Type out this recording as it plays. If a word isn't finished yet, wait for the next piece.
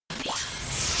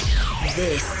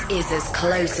This is as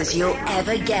close as you'll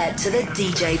ever get to the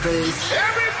DJ booth.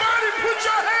 Everybody put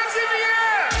your hands in the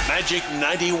air! Magic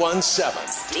 91.7.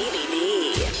 Stevie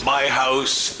B. My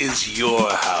house is your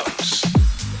house.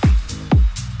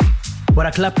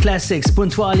 Wara Club Classics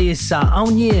puntwali issa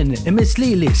hawn jien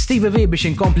imislili Stevie V biex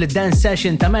inkompli dance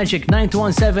session ta' Magic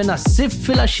 917 għas-sif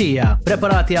fil-għaxija.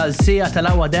 Preparati għal sija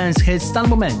tal-awa dance hits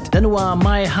tal-moment. Dan huwa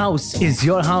My House is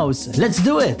Your House. Let's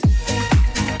do it!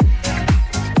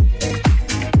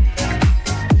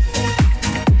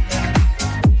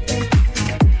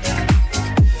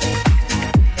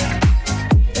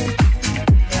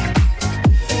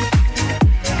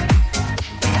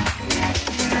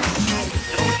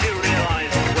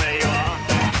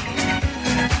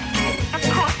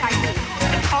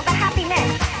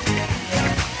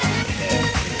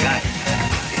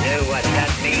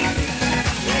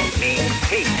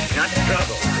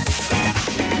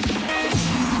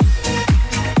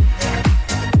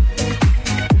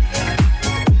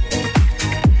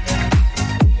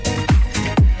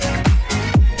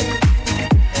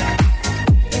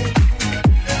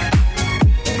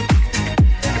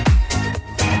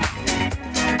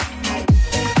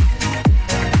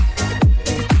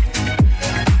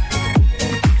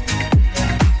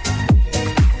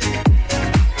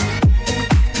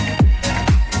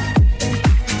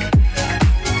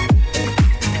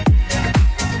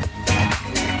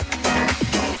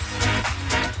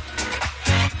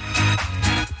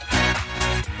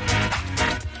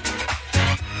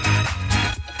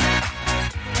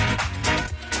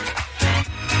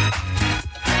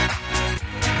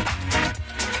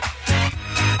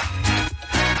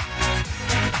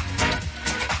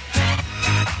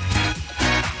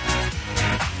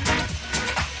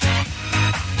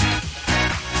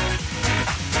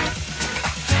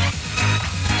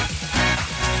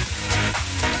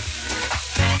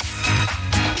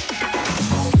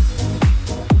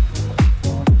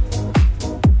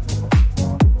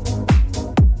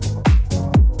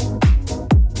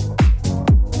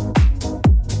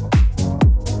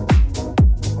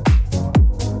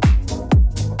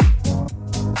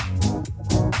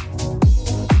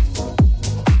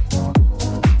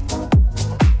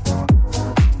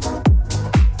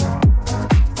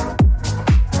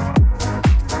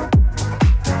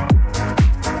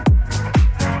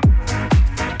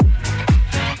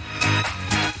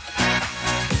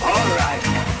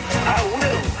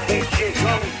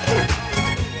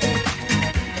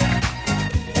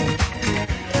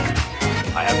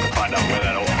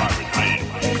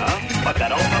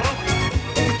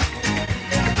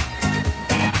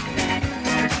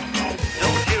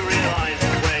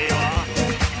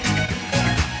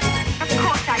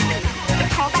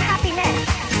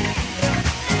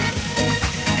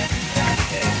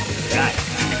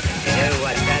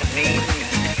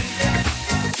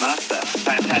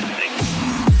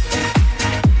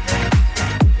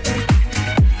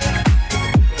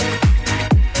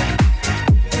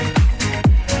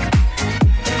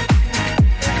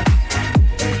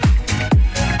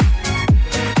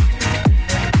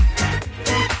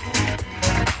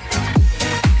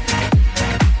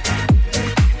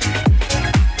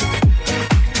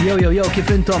 Yo,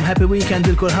 kif intom, happy weekend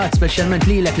il-kulħadd, specialment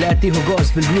lilek li qed tieħu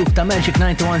gost bil-groove ta' Magic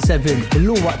 917.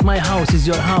 Illum waqt My House is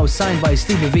Your House, signed by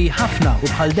Stevie V, ħafna u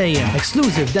bħal dejjem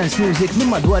exclusive dance music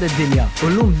minn madwar id-dinja. U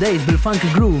llum bdejt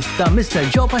bil-funky groove ta' Mr.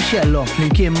 Joe Pascello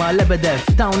flimkien ma' Lebedef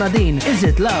ta' Nadine Is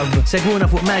It Love. Segwuna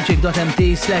fuq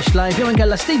magic.mt/live jew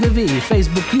inkella Stevie V,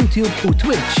 Facebook, YouTube u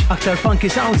Twitch. Aktar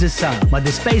funky sounds issa ma'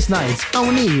 The Space Nights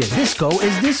hawn hi Disco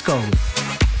is Disco.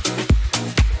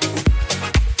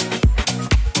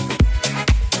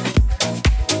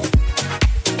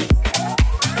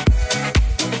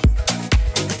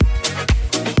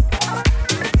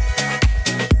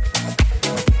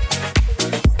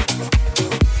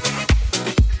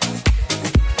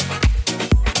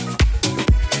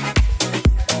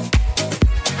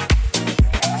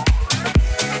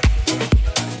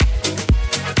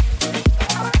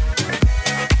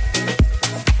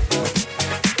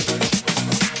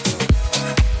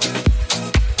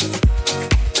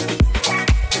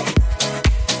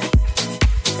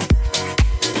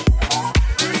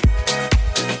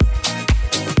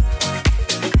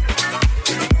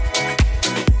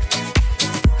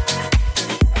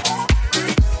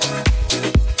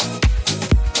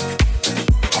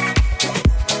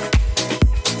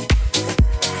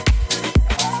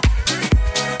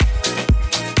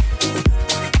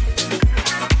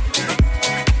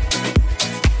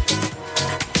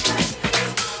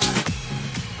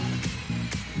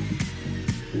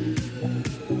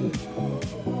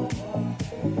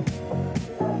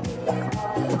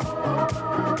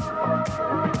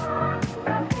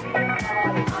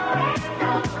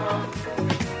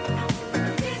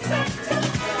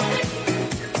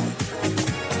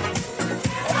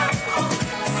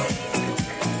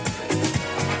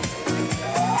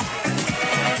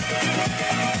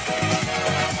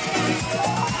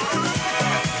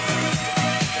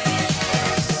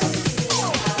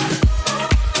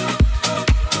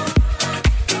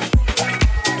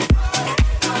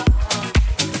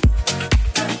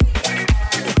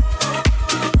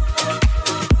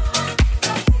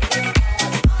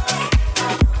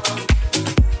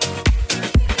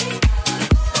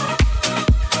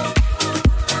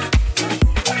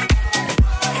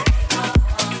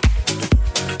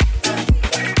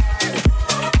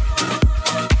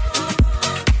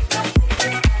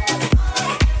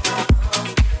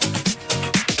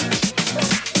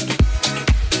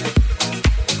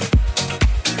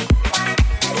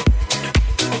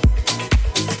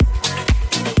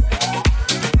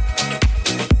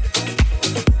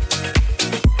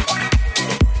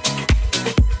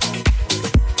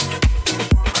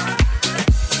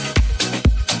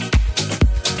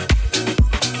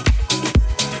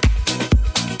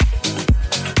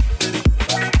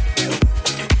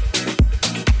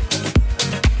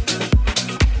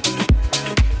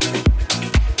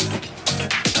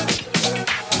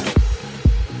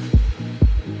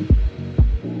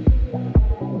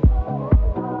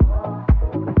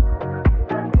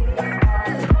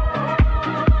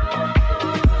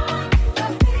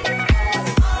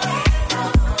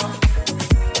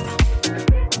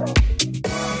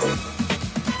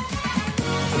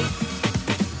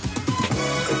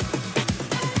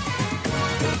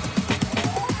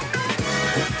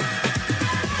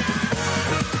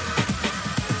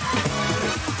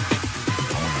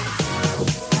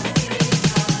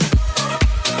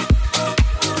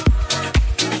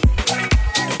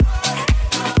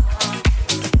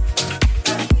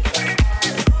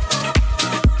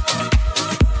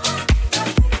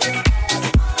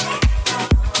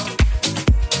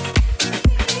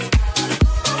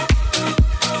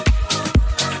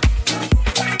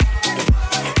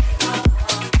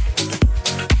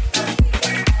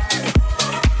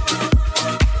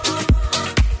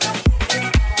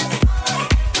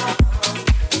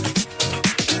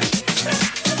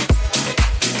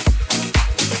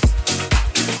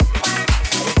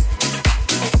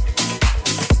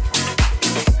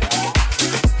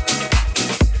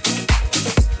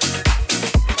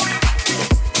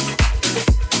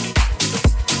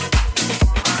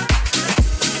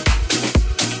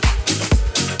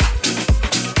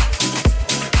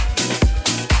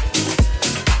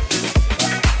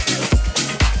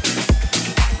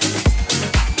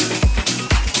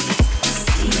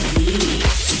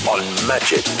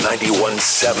 Magic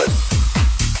 91.7.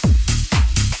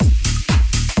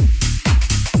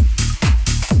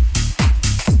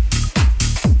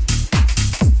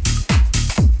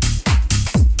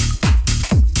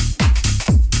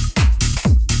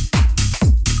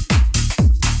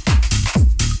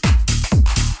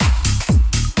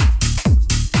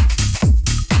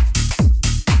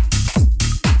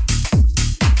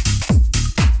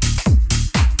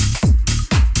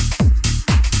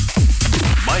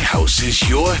 Is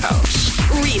your house.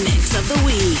 Remix of the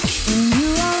week. You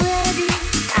are ready,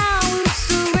 I will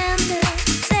surrender.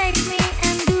 Take me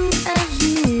and do as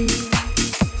you will.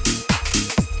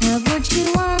 Have what you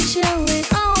want, show it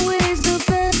always the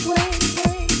best way.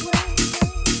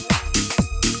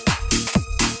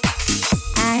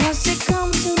 I have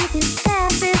succumbed to this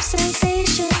passive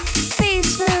sensation,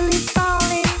 peacefully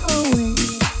falling away.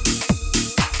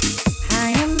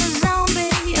 I am the zombie,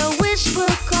 your wish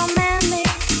will command me.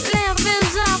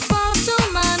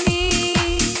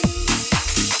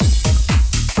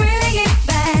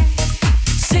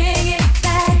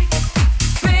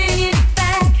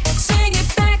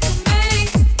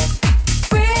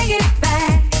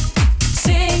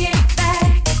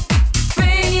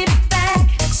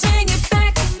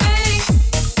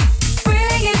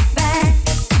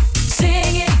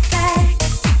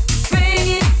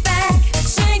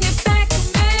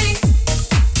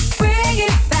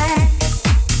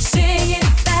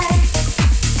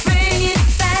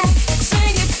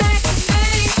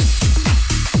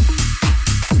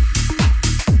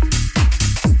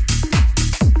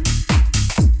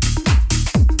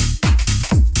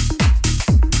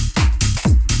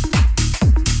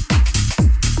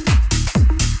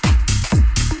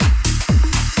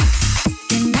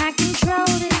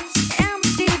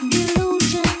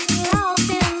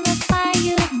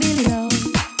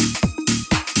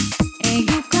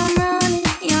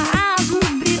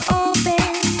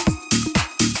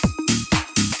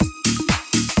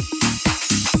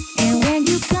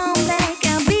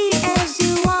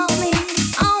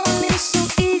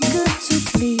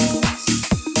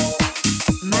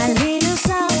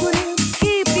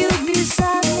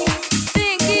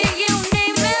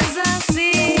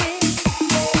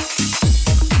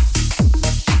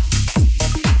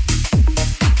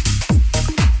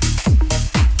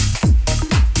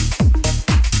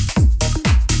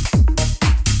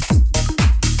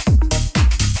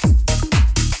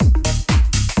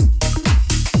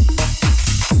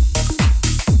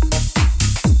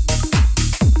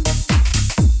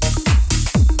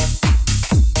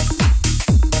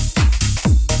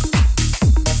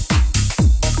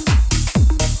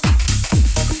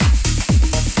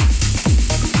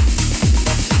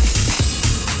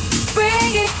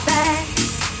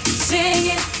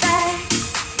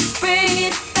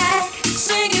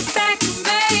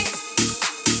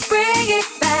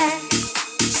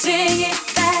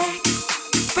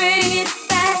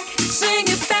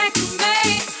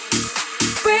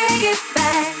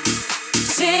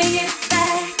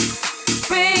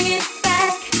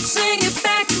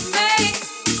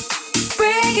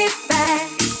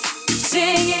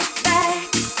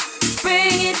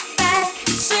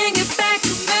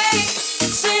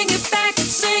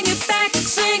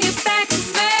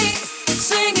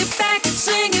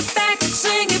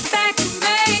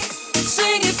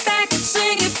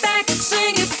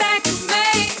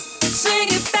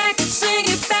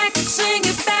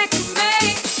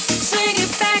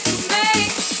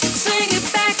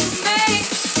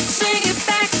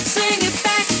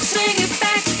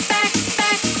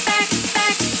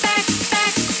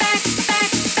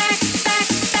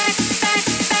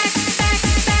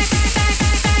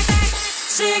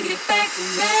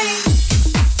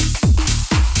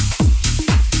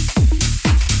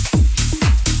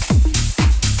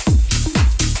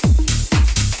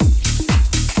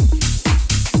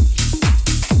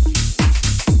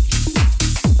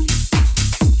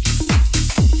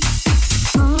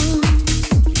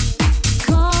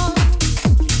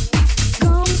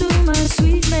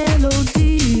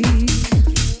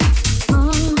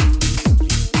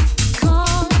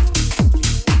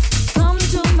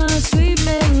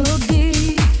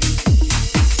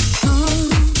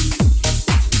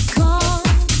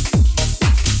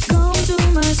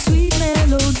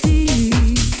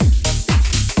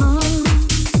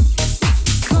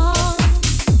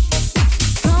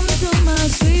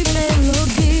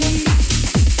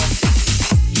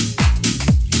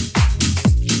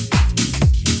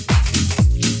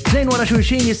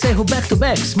 xulxin jissejħu back to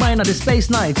back smajna The Space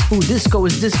Nights u Disco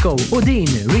is Disco u din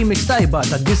remix tajba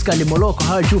ta' diska li Moloko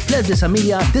ħarġu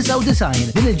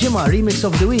fl-1999 din il-ġimgħa remix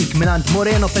of the week minant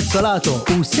Moreno Pezzolato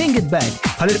u Sing It Back.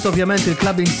 Ħalit ovvjament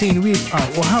il-clubbing scene wifqa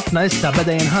u ħafna issa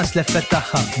beda jinħass l-effett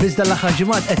tagħha. Biżda l-aħħar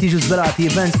ġimgħat qed jiġu żverati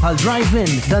events bħal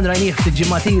Drive-In dan rajnieh ftit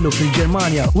ġimgħat ilu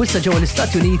fil-Ġermanja u issa ġewwa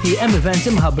l-Istati Uniti hemm events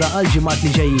imħabbra għal ġimgħat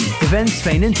li ġejjin. Events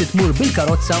fejn inti tmur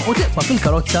bil-karozza u teqpa'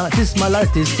 fil-karozza tisma'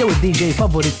 l-artist jew id-DJ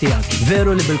favorit tiegħek.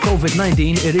 Veru li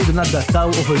bil-COVID-19 irridu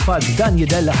nadattaw u fil-fatt dan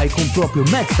jidher li ħajkun propju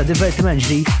mezz ta' divertiment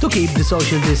ġdid to keep the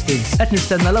social distance. Qed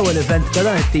nistenna l-ewwel event ta'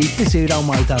 dan it-tip isir hawn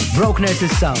Malta. Brokenness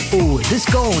issa u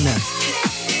Disco.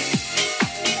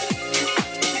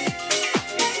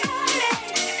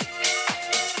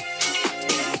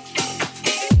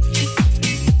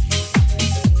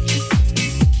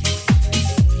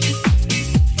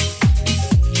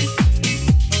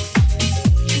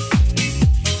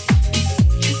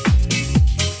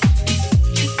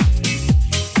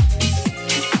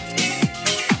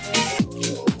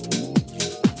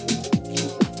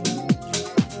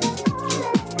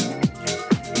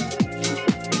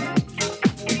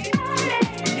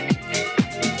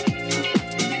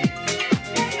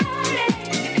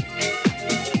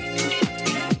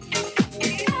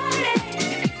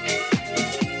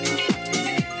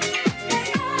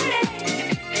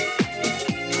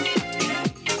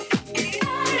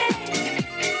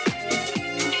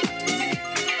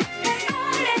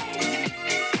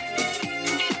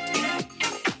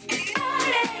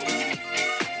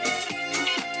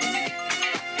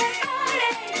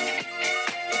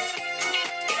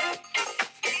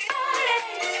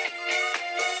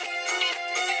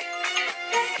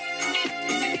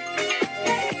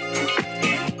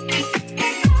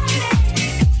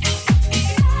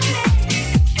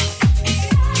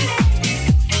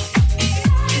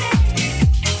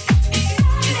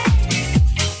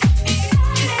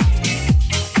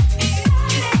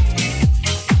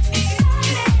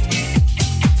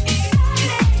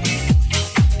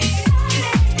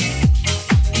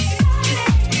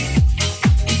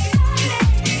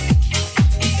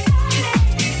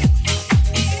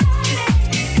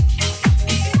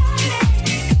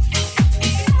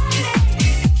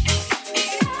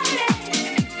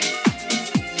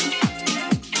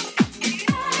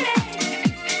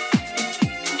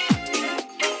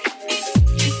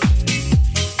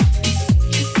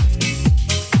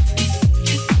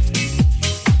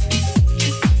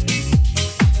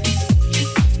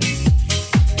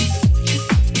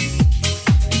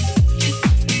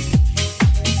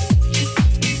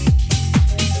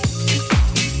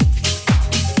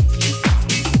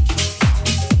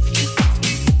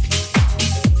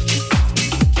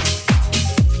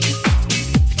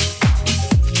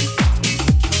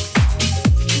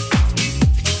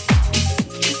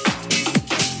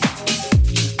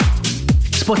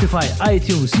 Spotify,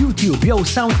 iTunes, YouTube jew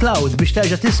SoundCloud biex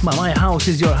terġa' tisma' My House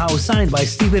is Your House signed by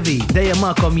Stevie V. Dejjem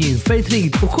magħkom jien fejn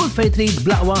trid u kull fejn trid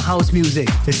blaqwa house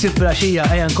music. Is-sifra xija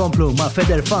ejja nkomplu ma'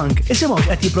 Feder Funk isimgħu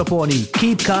x'qed jipproponi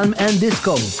Keep Calm and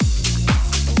Disco.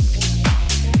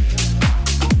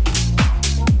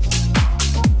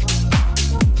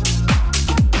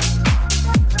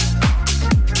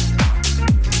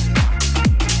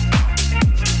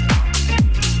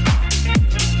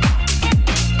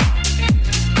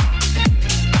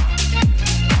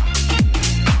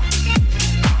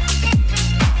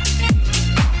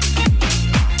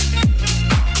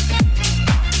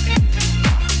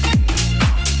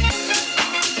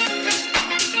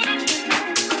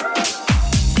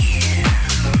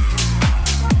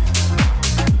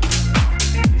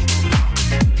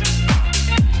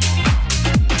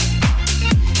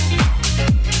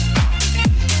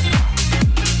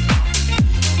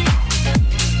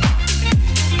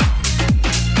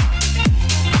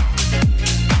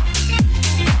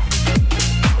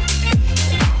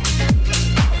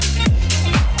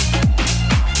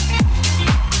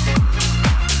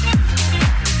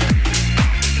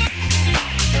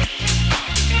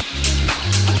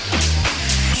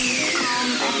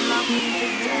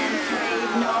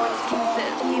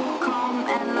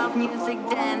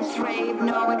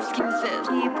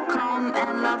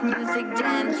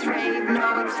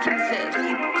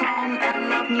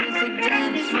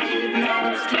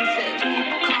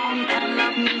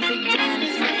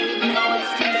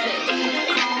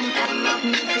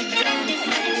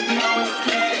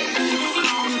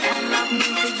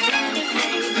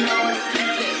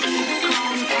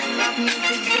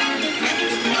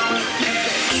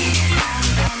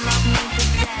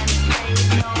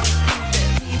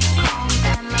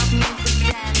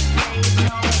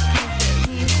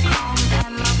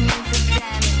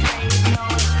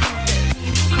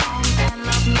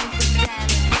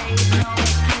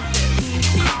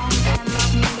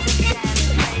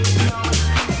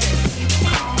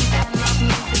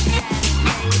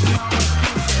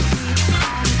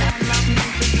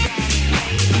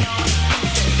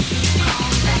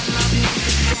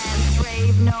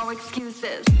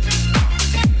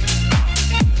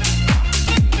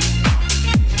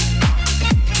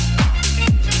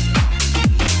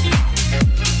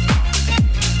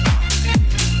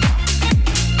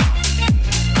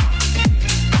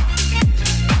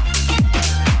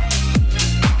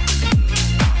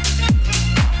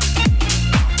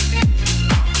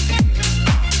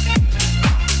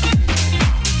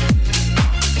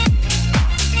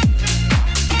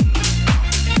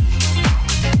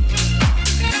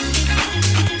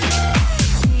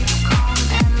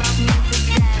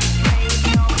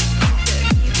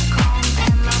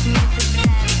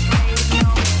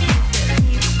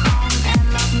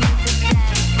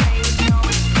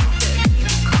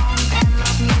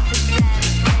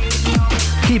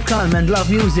 Keep calm and love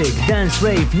music, dance,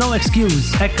 rave, no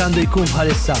excuse. Hekk għandu jkun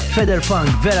bħalissa. Feder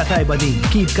Funk, vera tajba din.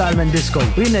 Keep calm and disco.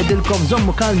 U jinnedilkom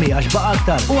zommu kalmi għax baqa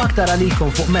aktar u aktar għalikom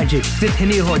fuq Magic. Ftit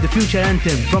ħiniħor The Future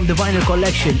Anthem from the Vinyl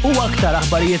Collection u aktar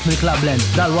aħbarijiet mill Clubland.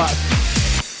 Dal-waqt.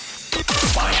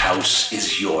 My house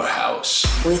is your house.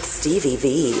 With Stevie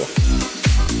V.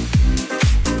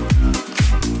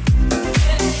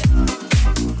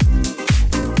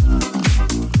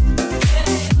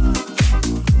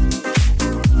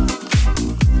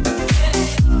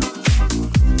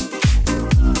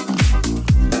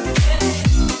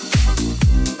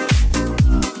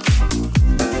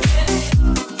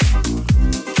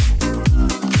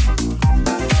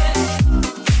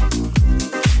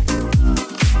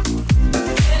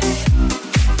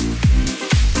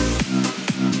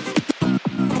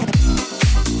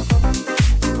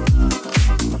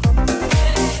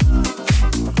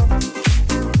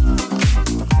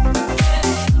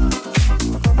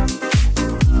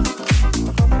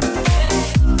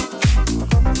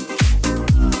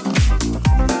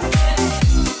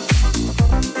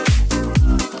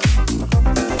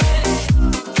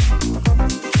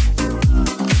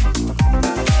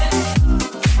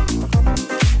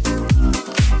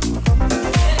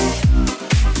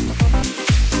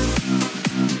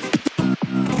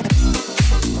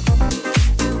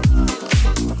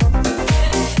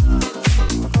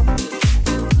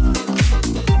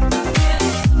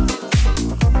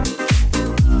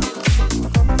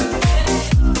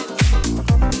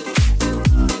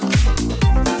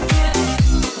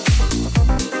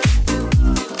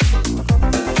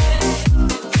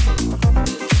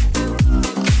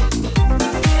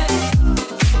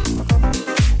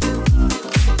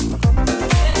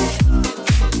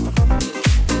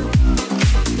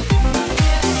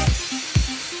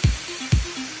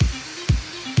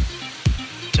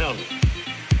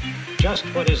 Just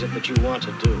what is it that you want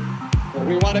to do? Well,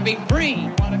 we want to be free.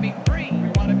 We want to be free. We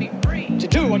want to be free. To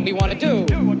do what we want to do.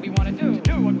 Do what we want to do.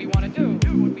 Do what we want to do.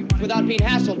 Do what we want to do. Without being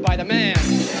hassled by the man.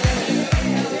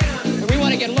 And we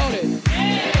want to get loaded.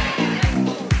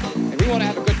 And we want to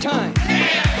have a good time.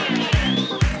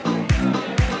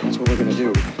 That's what we're going to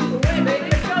do.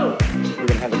 We're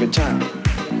going to have a good time.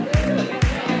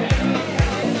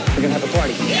 We're going to have a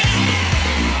party.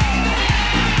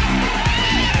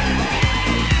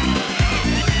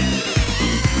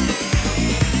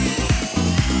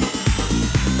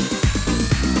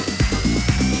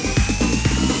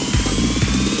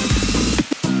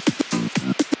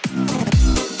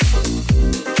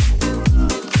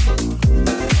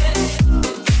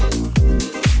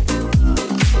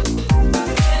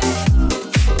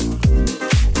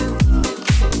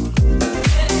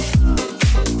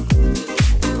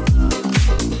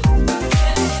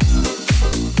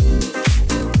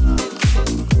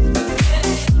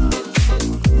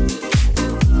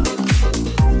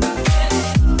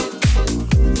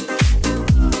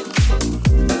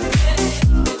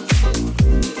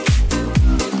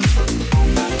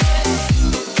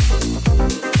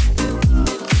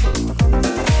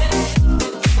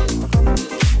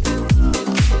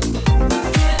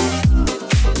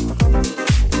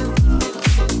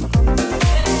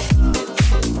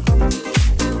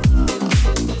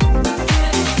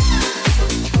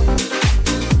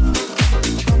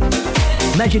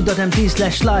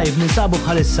 Magic.mt/live ninsabu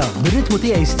bħalissa bir-ritmu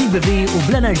tiegħi Stevie V u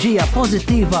bl-enerġija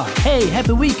pożittiva. Hey,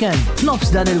 happy weekend! F'nofs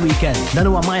dan il-weekend. Dan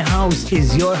huwa My House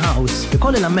is Your House.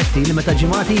 Ikolli nammetti li meta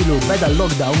ġimgħat ilu beda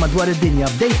l-lockdown madwar id-dinja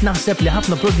bdejt naħseb li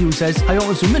ħafna producers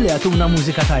ħajonqsu milli jagħtuna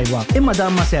mużika tajba. Imma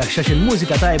dan ma seħħx għax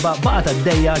il-mużika tajba baqgħet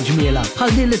għaddejja ġmiela.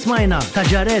 Bħal din li smajna ta'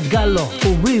 Jared Gallo u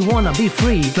We Wanna Be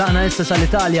Free tlaqna issa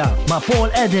sal-Italja ma' Paul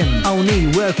Eden hawnhi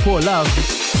Work for Love.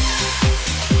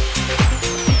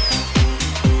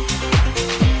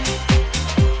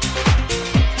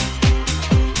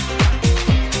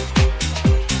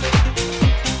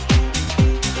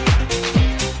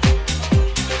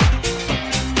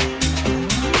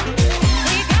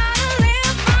 We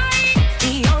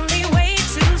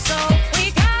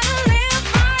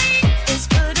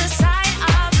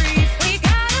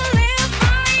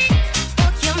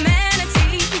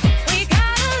gotta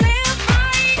live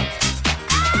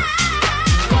right.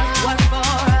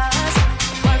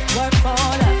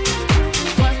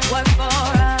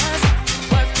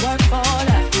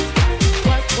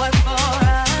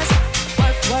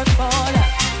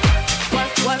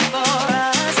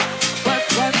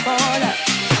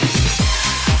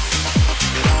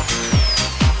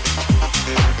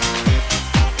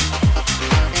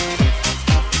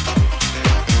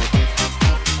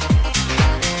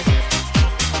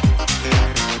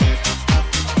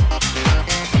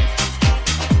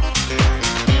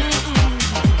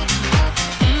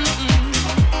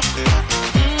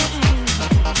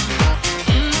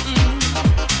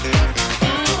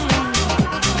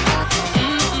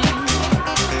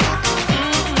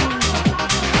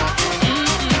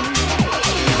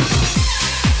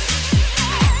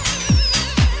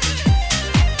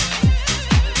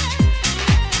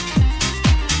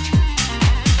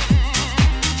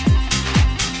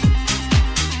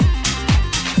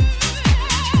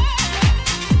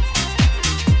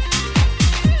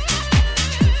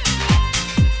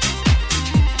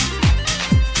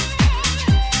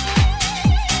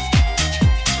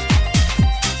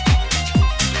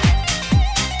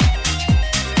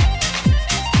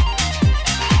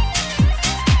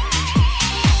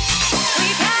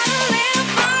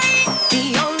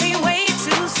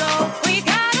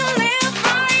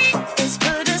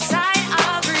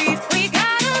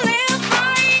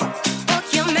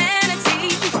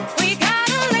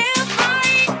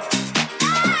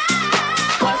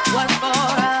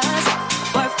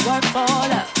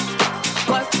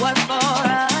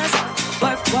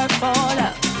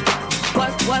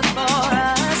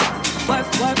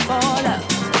 work for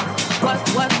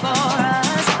love, work for us.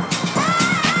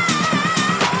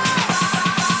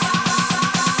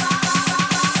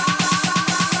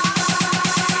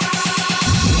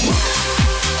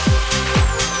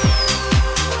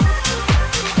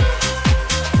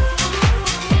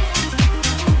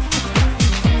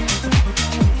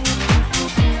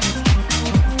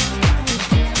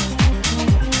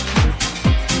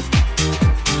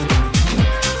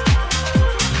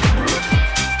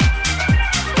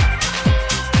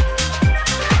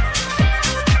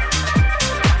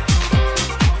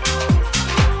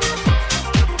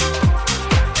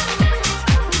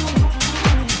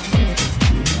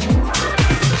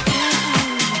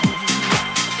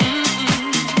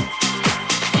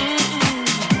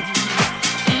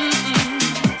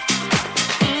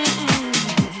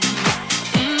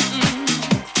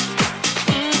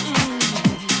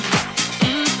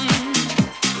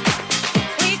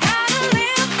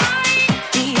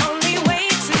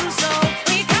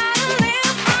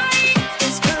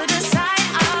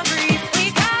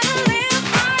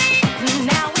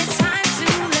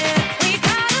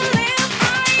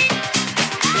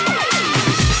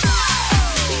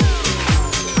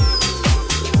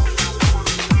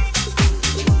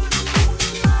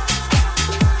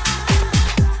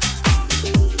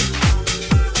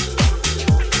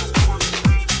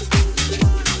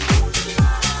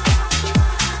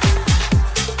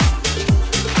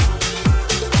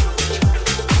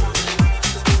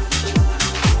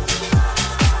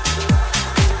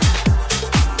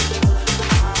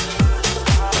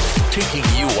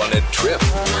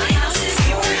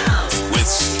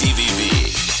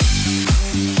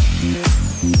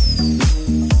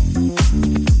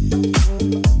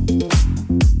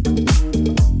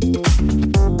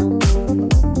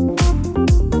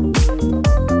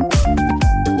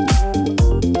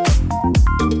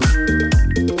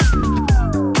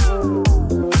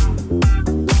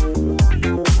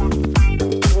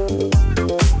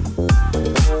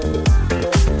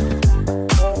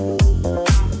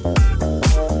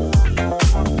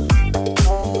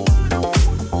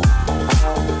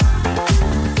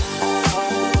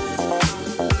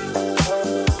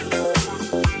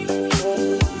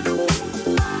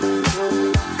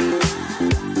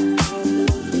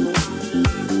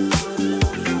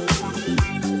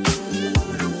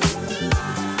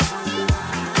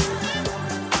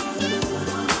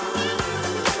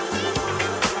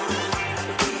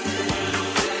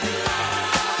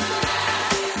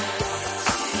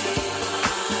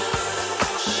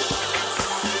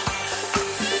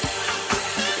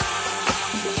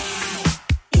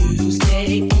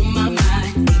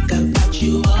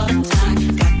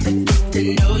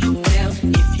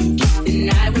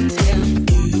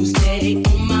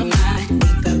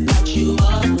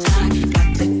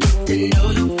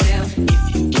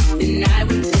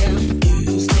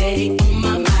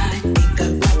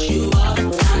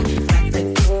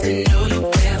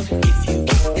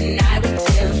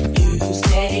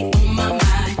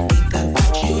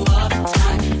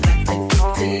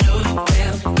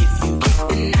 If you kiss,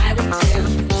 then I will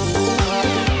tell.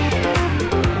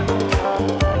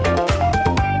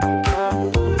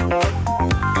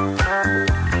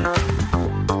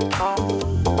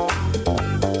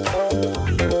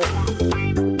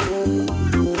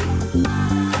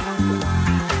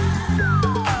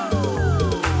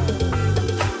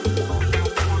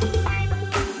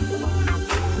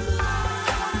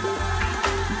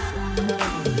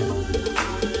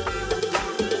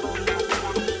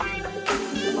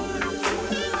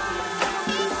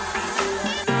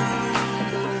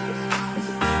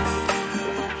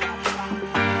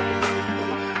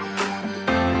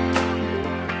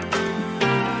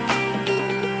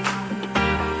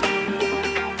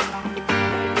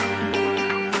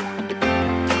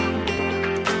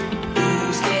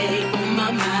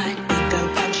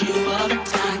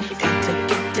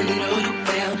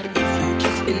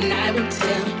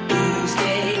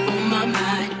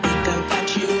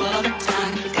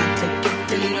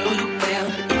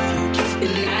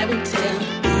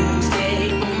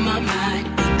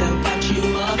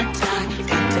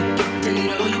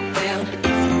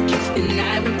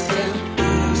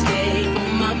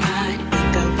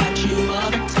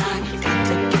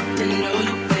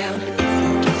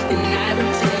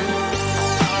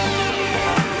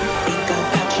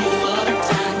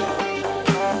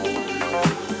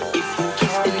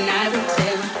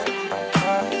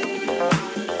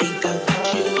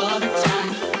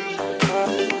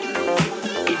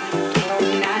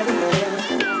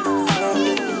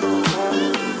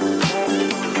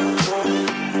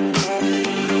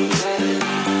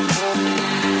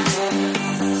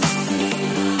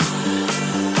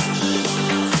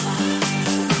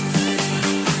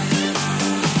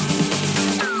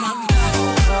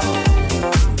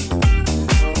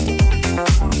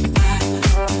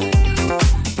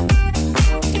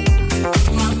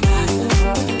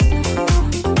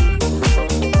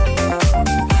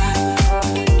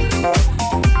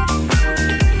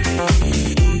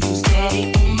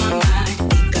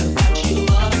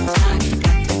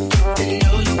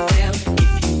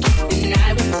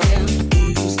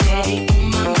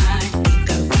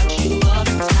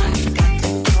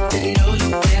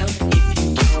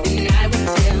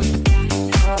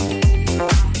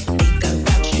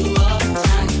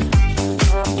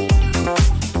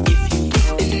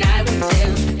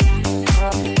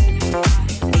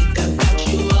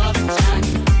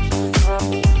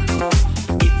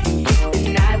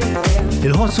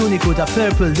 Remix uniku ta'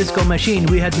 Purple Disco Machine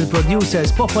wieħed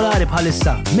mill-producers popolari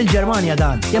bħalissa mill-Ġermanja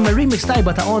dan. Jagħmel remix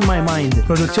tajba ta' On My Mind,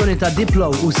 produzzjoni ta' Diplo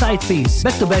u Side Piece.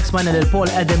 Back to back smajna lil Paul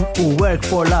Adam u Work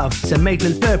for Love. Semmejt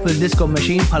lil Purple Disco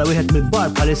Machine bħala wieħed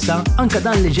mill-bar bħalissa, anka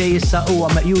dan li ġej issa huwa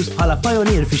meqjus bħala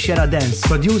pioneer fix-xera dance.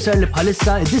 Producer li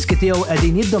bħalissa id-diski tiegħu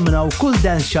qegħdin jiddominaw kull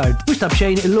dance chart. Mhux ta'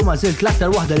 bxejn illum għażilt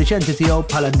l-aktar waħda riċenti tiegħu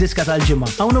bħala d-diska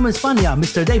tal-ġimgħa. Hawn minn Spanja,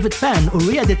 Mr. David Penn u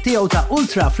r-riedit tiegħu ta'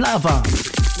 Ultra Flava.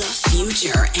 The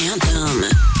Future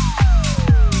Anthem.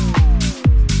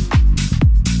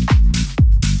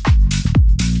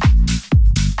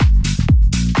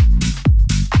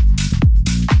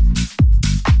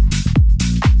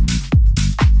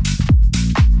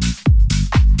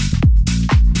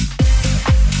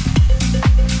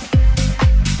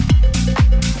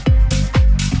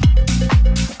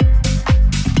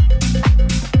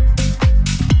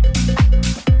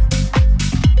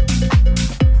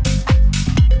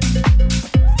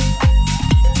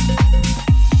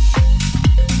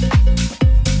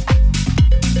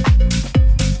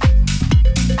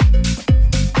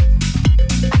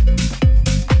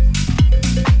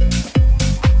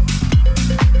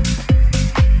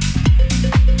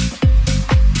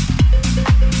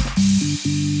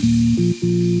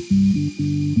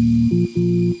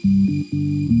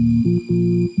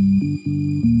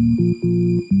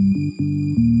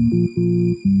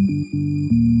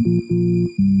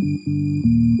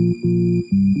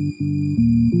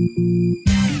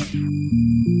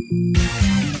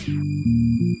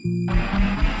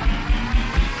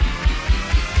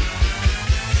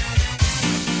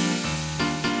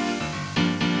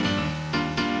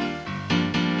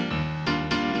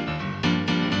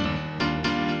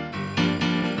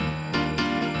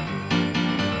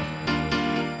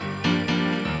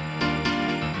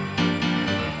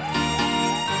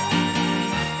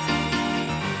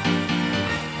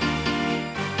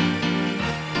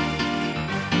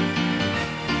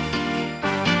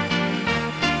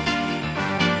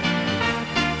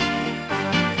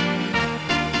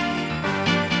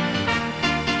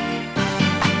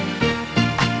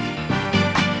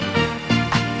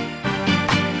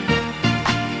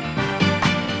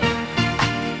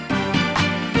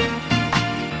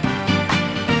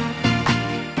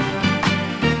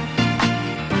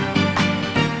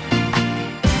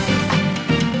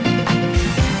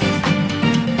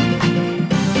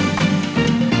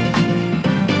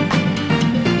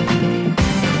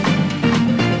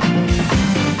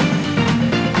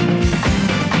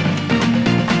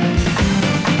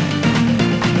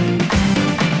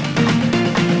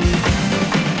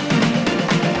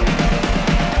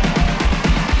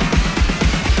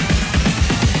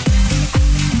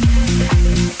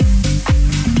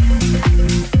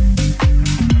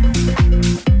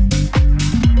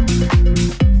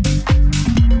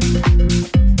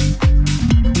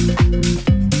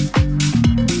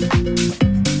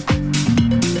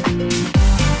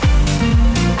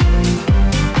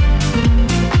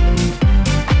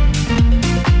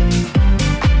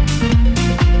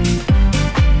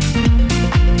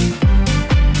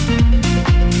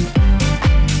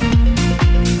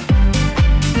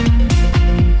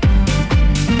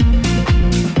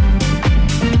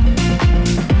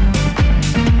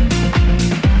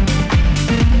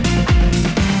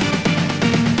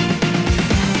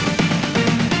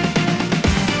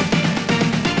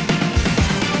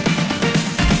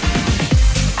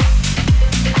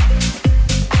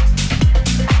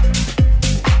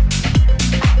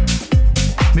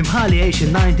 Mimħali għiex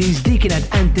il-90s di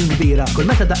kienet anthem kbira. Kull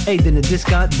meta daqqejt din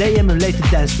id-diska dejjem related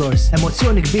dance floors.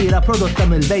 Emozzjoni kbira prodotta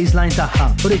mill-baseline tagħha.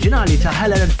 Oriġinali ta'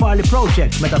 Heller and Farley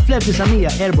Project meta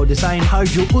fl-1994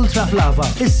 ħarġu Ultra Flava.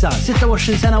 Issa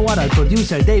 26 sena wara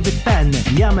l-producer David Penn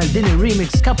jagħmel din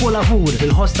ir-remix kapolavur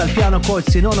bil-ħoss tal-piano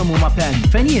chord sinonimu ma' Penn.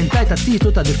 Fejn jien tajta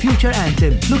t-titlu ta' The Future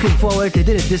Anthem. Looking forward li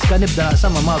din id-diska nibda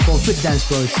naqsamma magħkom fit-dance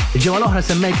floors. Il-ġimgħa l-oħra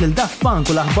semmejt lil Daft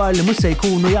Punk u l-aħbar li mhux se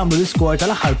jkunu jagħmlu l-iskor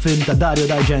tal-aħħar film ta' Dario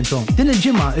D'Argento. Din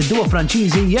il-ġimgħa id-duo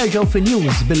Franċiżi jerġgħu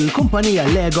fin-news bil-kumpanija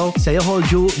Lego se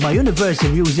joħorġu ma'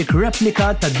 Universal Music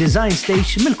replika ta' Design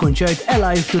Stage mill-kunċert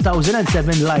Alive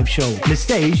 2007 live show.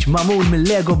 L-stage magħmul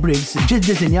mill-Lego Bricks ġiet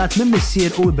diżinjat minn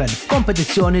missier u ibel.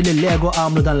 Kompetizzjoni li Lego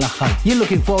għamlu dan l-aħħar. Jien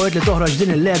looking forward li toħroġ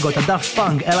din il-Lego ta' Daft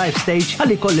Punk Alive Stage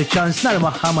ħalli kolli ċans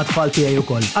narmaħħa ma' tfal tiegħi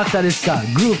ukoll. Aktar issa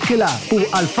Groove Killer u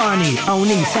Alfani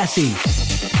Awni Sassy.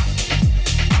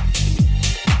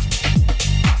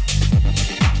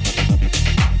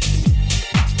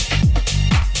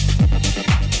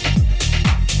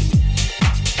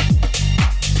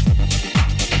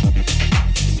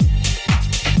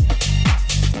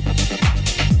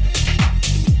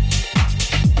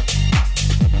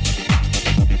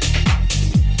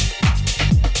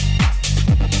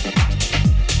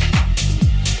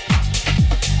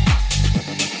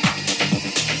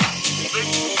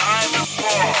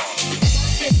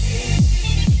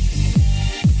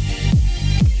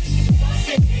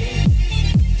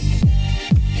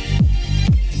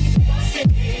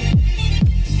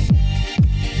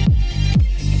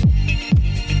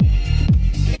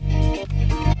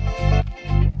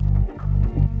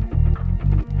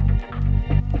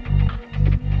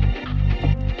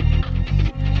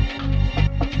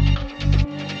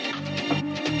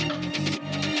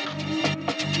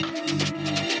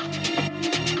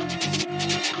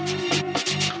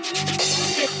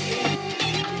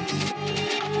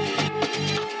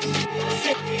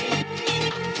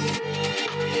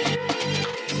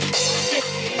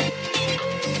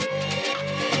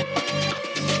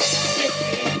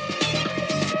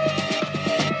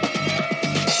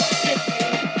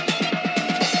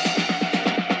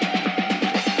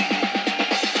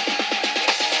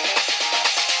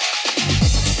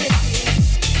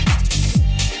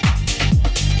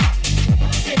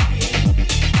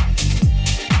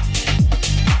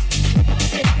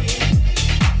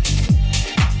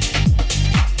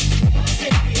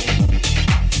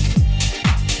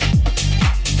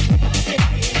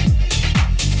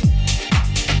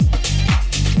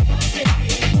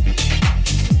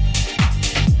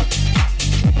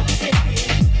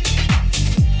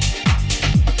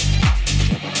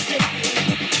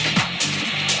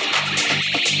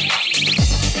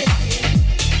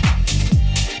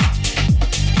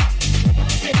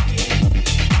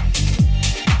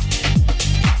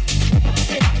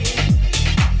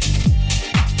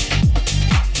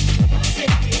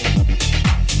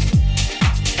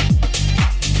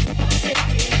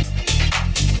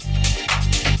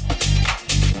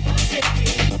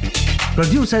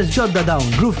 Producers ġodda dawn,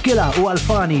 Groove Killa u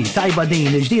Alfani, tajba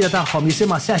din, il-ġdida tagħhom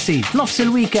jisimha Sassy. F'nofs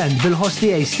il-weekend bil-host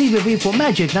tiegħi Stevie V fuq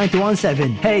Magic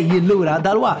 91.7. Hey, jillura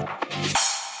dal-waqt.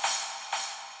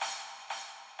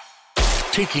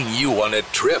 Taking you on a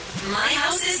trip. My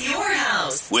house is your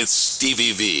house. With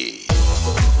Stevie V.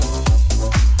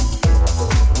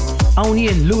 Hawn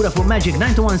jien lura fuq Magic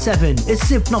 91.7,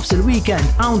 is-sib nofs il-weekend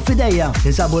hawn fidejja.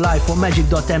 Nisabu live fuq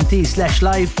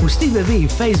magic.mt/live u Stevie V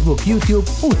Facebook, YouTube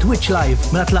u Twitch live.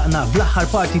 Mela tlaqna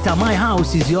bl-aħħar party ta' My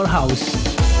House is Your House.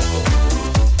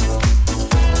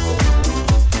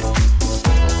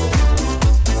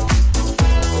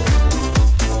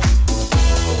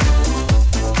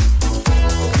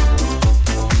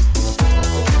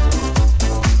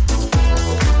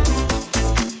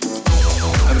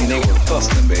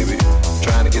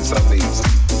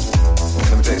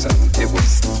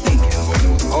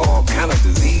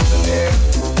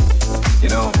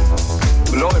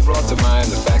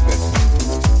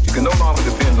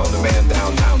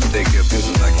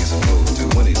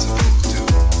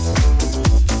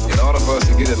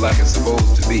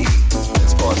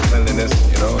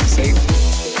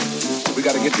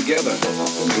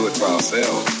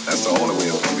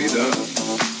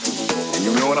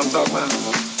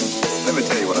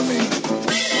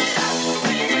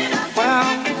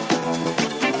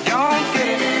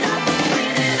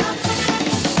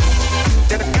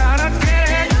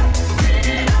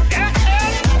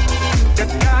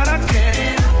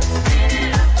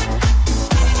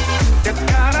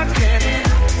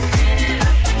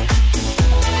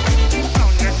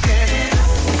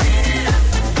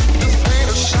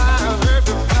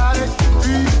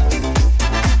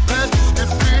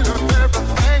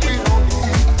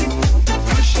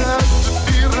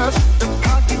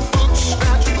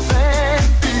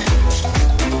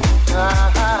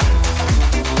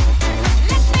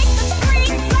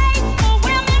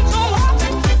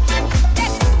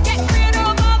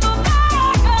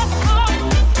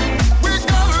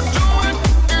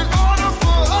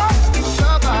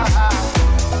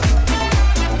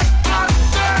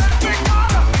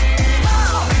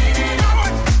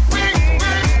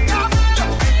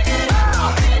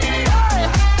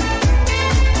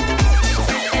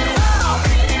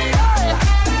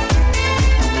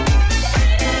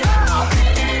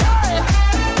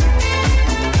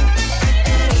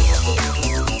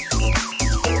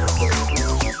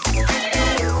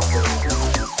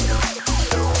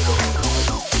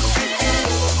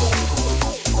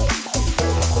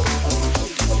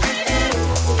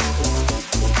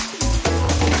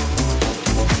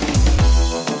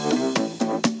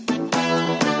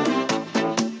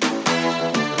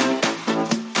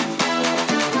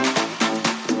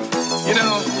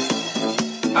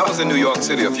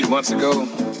 City a few months ago,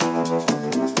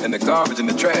 and the garbage and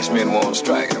the trash men were on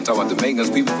strike. I'm talking about the maintenance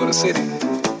people for the city.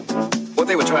 What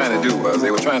they were trying to do was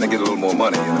they were trying to get a little more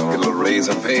money, get a little raise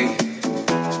in pay.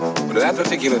 But at that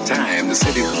particular time, the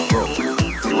city was broke.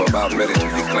 They were about ready to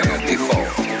declare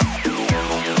default.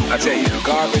 I tell you, the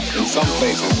garbage in some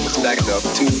places was stacked up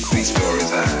 2-3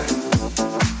 stories high.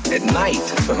 At night,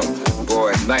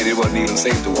 boy, at night it wasn't even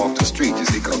safe to walk the street, you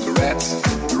see, because the rats,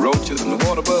 the roaches, and the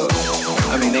water bugs,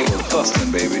 I mean, they were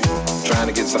hustling, baby, trying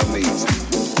to get something easy.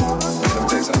 Let me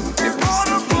tell you something. It was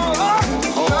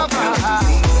all kind of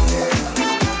disease in there.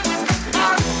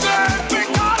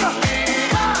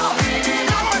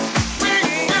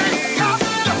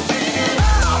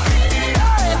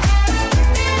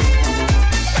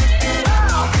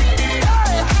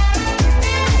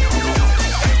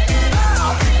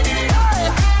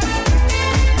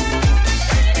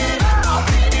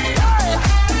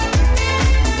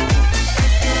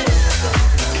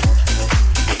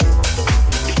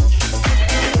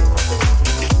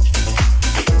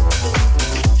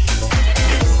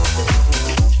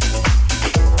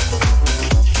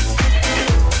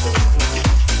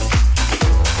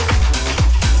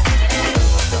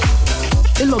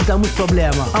 Il-lockdown mhux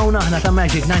problema, hawn aħna ta'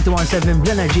 Magic 91.7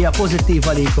 bl-enerġija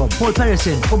pożittiva likom. Paul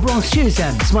Patterson u Bronx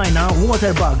Cheersem smajna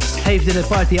Waterbugs. Ħejf din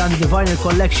il-party għandi Vinyl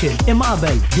Collection. Imma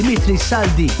qabel Dimitri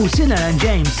Saldi u Sinner and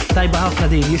James tajba ħafna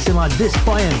din jisimha This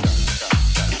Poem.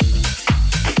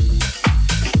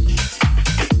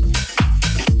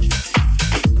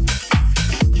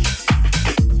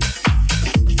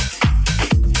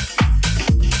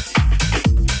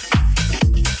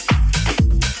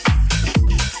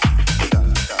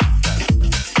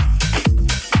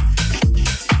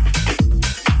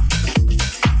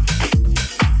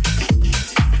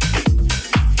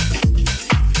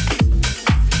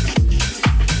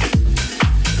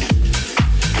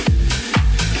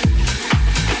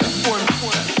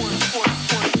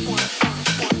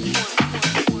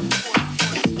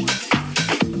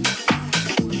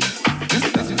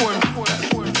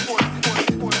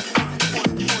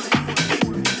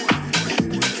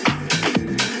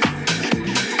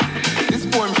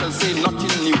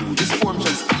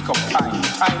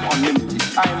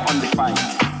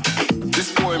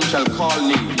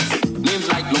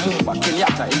 Nkrumah,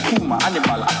 Kenyatta, Nkrumah,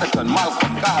 Hannibal, Atherton,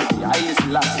 Malcolm, Garvey, Haile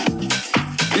Selassie.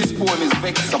 This poem is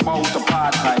vexed about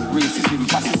apartheid, racism,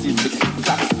 fascism, the Ku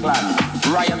Klux Klan,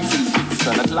 riots in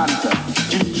Brixton, Atlanta,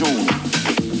 Jim Jones.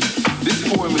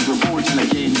 This poem is revolting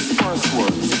against first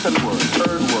word, second word,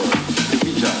 third word,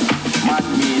 division,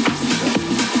 man-made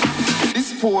decision.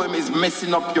 This poem is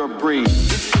messing up your brain.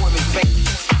 This poem is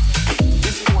vexed.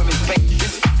 This poem is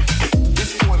vexed.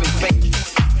 This poem is vexed.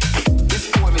 This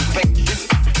poem is vexed.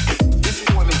 This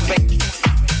poem is vexed.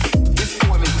 This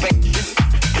poem is vexed.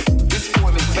 This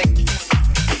poem is vexed.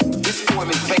 This poem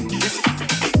is vexed.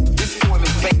 This poem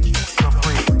is vexed. Your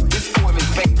brain. This poem is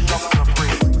vexed up your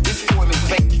brain. This poem is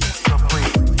vexed your brain.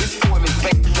 This poem is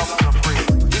vexed up your brain.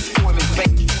 This poem is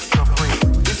vexed your brain.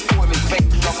 This poem is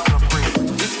vexed up your brain.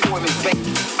 This poem is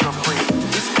vexed your brain.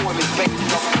 This poem is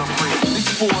vexed up your brain. This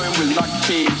poem will not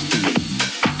change things.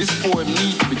 This poem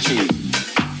needs to be changed.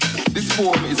 This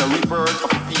poem is a rebirth of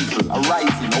the people, a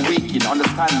rising, awakening,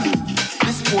 understanding.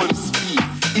 This poem is speaking,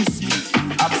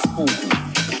 have spoken.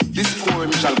 This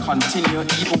poem shall continue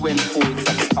even when poets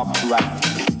have stopped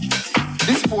writing.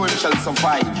 This poem shall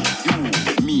survive, you,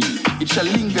 me. It shall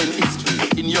linger in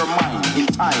history, in your mind, in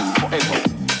time, forever.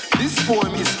 This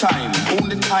poem is time,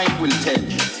 only time will tell.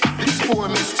 This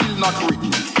poem is still not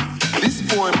written. This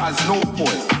poem has no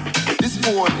point. This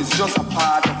poem is just a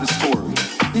part of the story.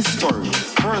 His story,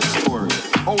 her story,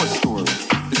 our story.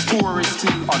 The story is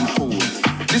still untold.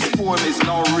 This poem is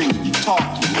now ringing,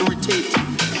 talking, irritating,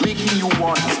 making you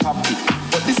want to stop it.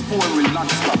 But this poem will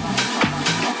not stop.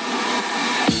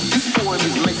 This poem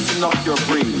is messing up your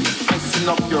brain, messing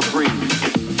up your brain.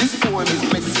 This poem is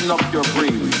messing up your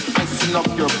brain, messing up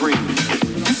your brain.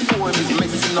 This poem is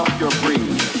messing up your brain,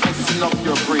 messing up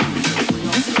your brain.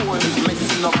 This poem is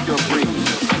messing up your brain,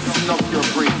 messing up your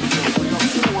brain.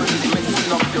 This poem is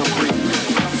messing up your brain,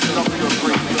 messing up your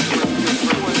brain. This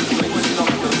poem is messing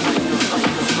up your brain,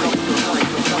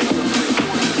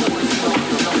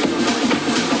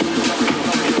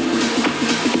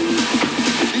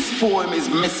 This poem is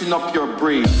messing up your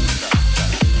brain.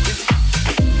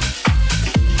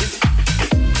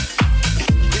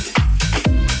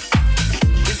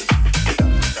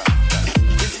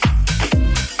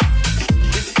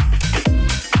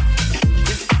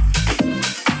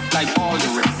 Like all the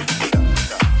rest.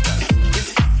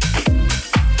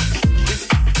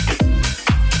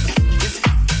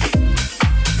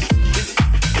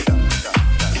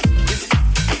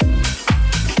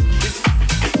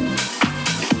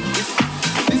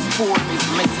 This poem is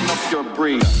messing up your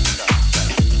brain.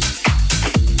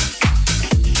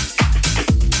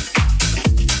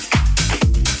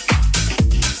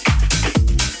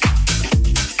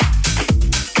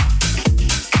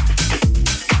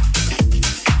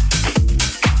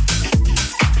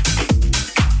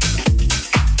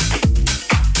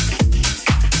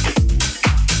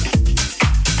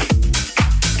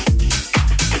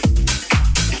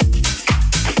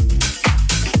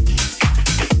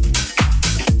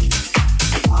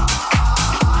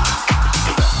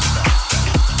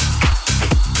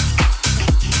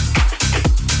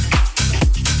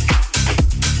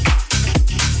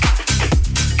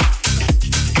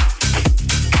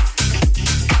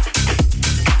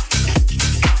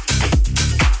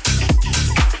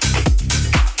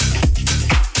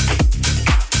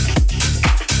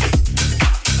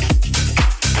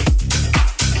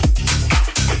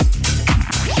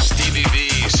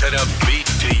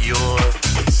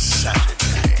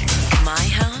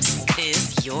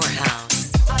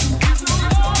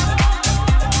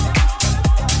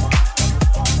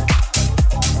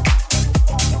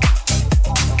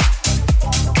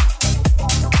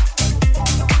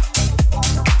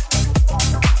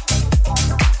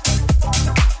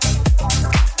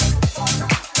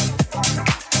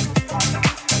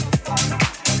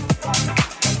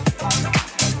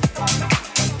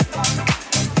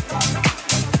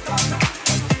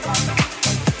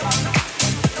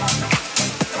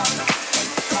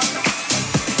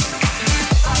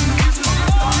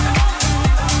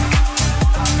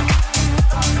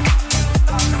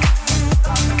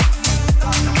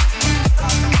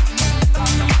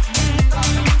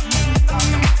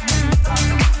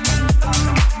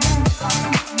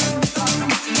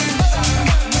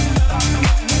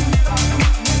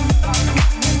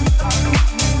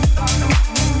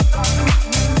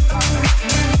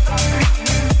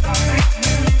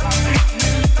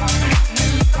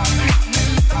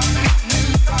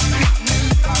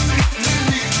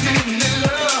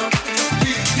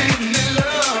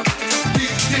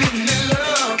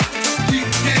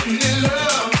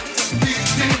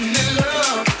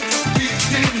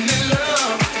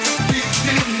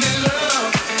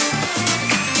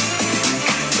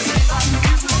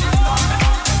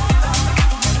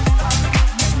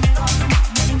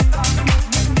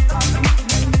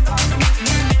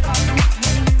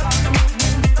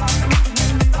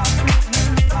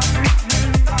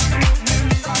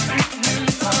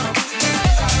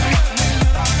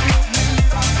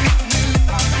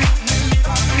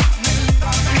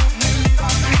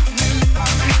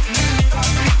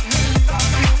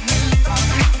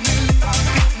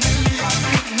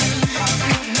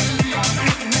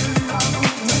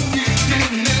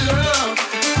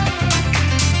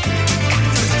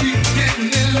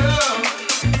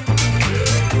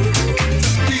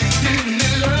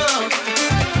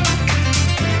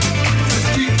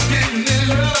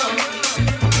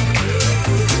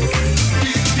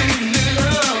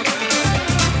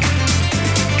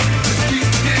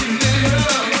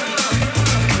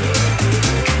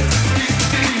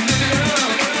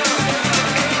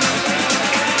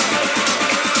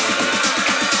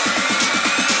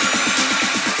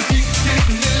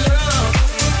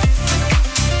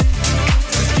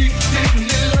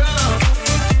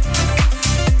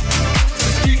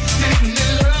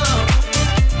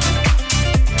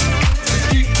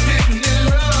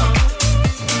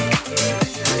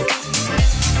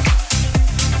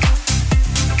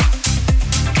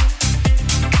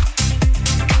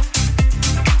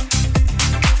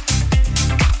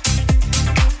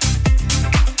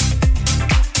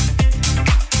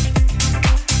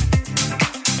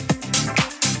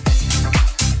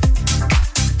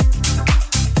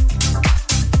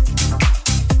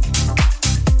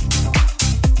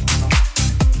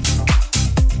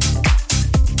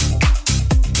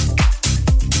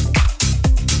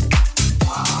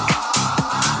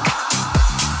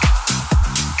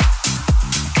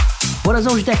 Wara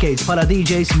żewġ decades bħala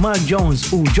DJs Mark Jones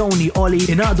u Joni Ollie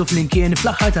ingħaqdu flimkien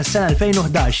fl-aħħar tas-sena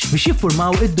 2011 biex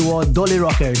jiffurmaw id-duo Dolly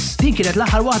Rockers. Din kienet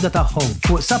l-aħħar waħda tagħhom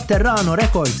fuq Subterrano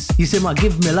Records jisimha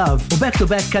Give Me Love u back to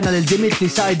back kellna lil Dimitri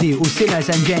Saidi u Sinner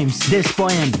St. James This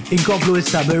Poem. Inkomplu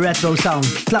issa bir-retro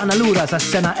sound. Tlaqna lura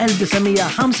tas-sena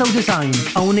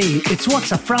 1995 hawnhi It's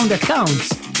What's a Frown That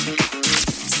Counts.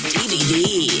 Stevie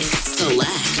V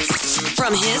selects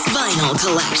from his vinyl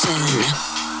collection.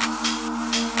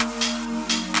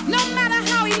 No matter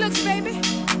how he looks, baby,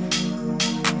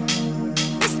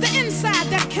 it's the inside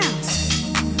that counts.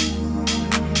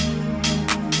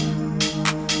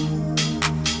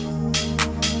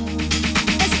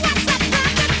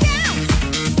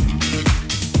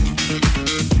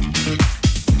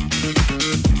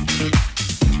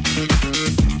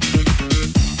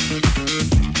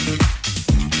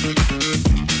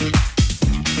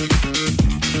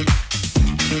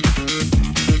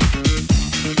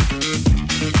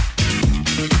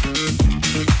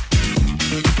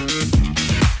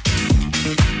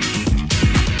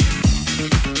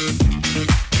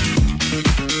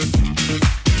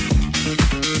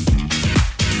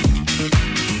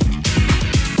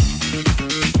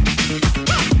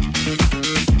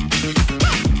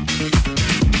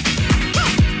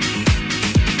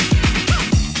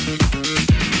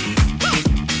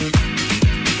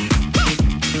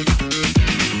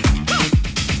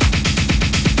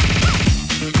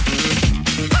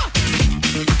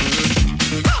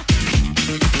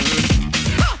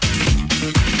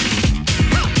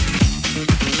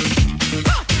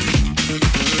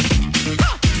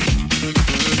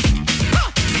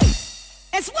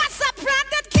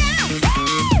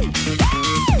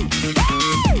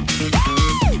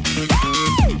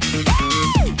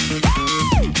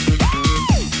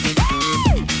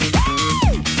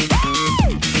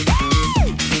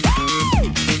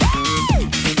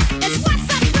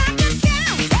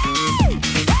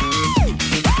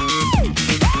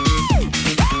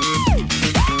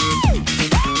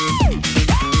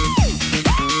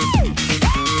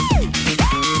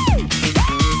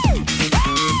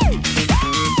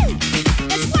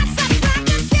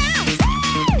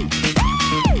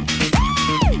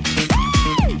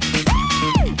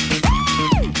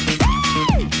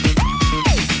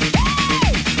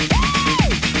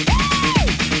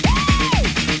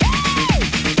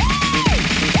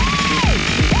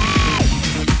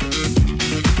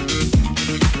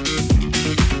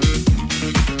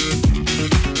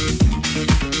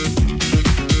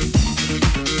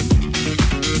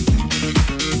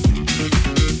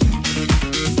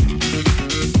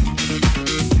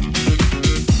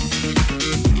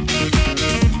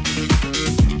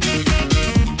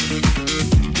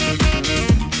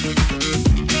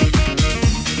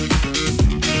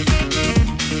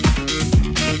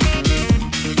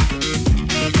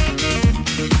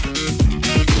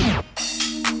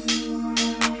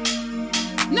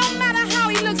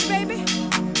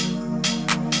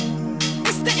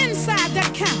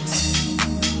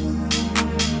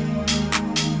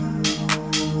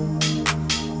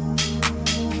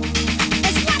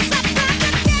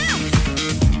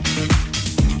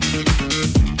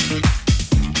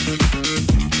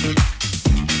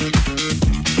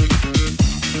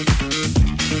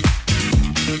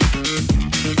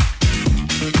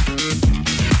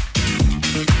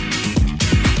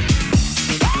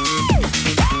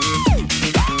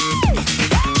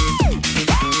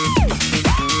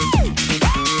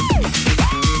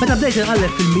 Bdejt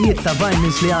inqalleb fil-mijiet ta'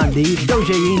 vinyls li għandi bdew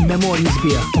ġejjin memorji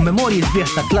sbieħ. U memorji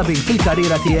sbieħ ta' clubbing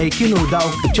fil-karriera tiegħi kienu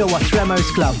dawk ġewwa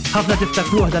Tremors Club. Ħafna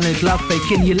tiftakruh dan il-klabb fejn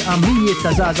kien jilqa' mijiet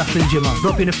ta' żgħażagħ fil-ġimgħa.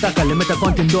 Propri niftakar li meta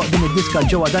kont indoq din id-diska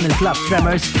ġewwa dan il-klabb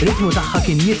Tremors, ritmu tagħha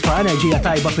kien jitfa' enerġija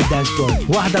tajba fid-dance floor.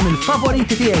 Waħda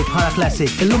mill-favoriti tiegħi bħala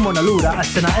classic. Illum morna lura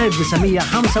għas-sena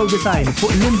 1995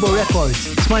 fuq Limbo Records.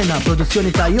 Smajna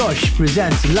produzzjoni ta' Yosh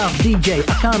presents Love DJ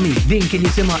Akami. Din kien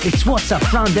jisimha It's What's a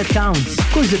Frown That Counts.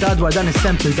 Kużita dwar dan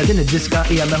is-sample ta' din id-diska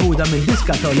hija meħuda minn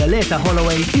diska ta' Leleta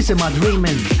Holloway jisimha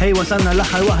Dreamin'. Hej wasalna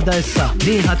l-aħħar waħda issa.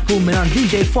 Din ħatkun minn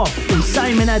DJ Fop u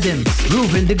Simon Adams.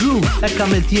 Groove in the Groove. Hekk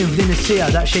għamilt jien f'din is-sija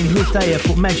daqsxejn groove tajjeb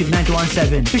fuq Magic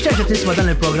 917. Biex terġa' tisma'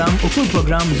 dan il-programm u kull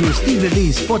programm żur Stevie V,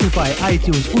 Spotify,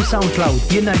 iTunes u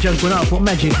SoundCloud. Jien nerġa' nkun hawn fuq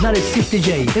Magic nhar is-Sibt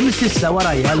ġej. Imississa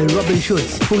warajja lil Robin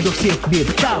Schulz. Fudu ħsieb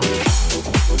kbir. Ciao!